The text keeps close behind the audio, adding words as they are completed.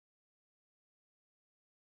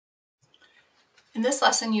In this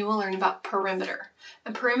lesson, you will learn about perimeter.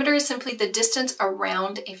 And perimeter is simply the distance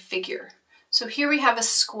around a figure. So here we have a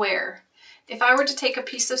square. If I were to take a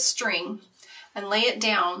piece of string and lay it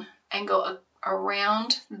down and go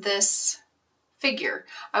around this figure,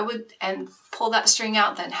 and pull that string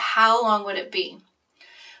out, then how long would it be?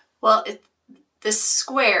 Well, this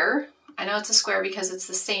square, I know it's a square because it's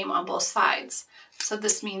the same on both sides. So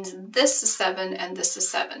this means this is 7 and this is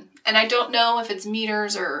 7. And I don't know if it's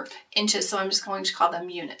meters or inches, so I'm just going to call them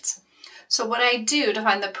units. So what I do to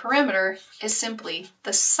find the perimeter is simply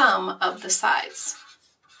the sum of the sides,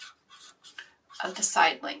 of the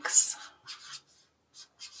side lengths.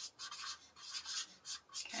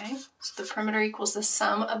 Okay, so the perimeter equals the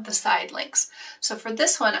sum of the side lengths. So for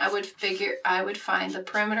this one, I would find the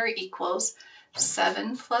perimeter equals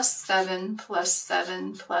 7 plus 7 plus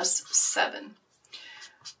 7 plus 7.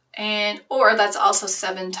 Or that's also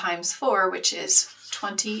 7 times 4, which is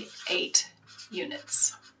 28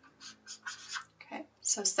 units. Okay,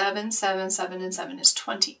 so 7, 7, 7, and 7 is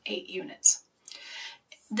 28 units.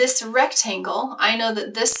 This rectangle, I know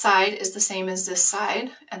that this side is the same as this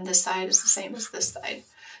side, and this side is the same as this side.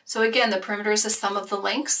 So again, the perimeter is the sum of the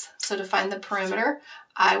lengths. So to find the perimeter,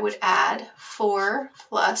 I would add 4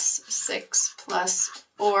 plus 6 plus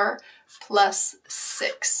 4 plus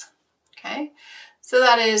 6. Okay? So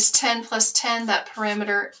that is 10 plus 10, that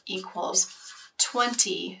perimeter equals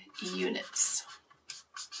 20 units.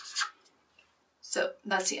 So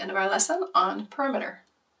that's the end of our lesson on perimeter.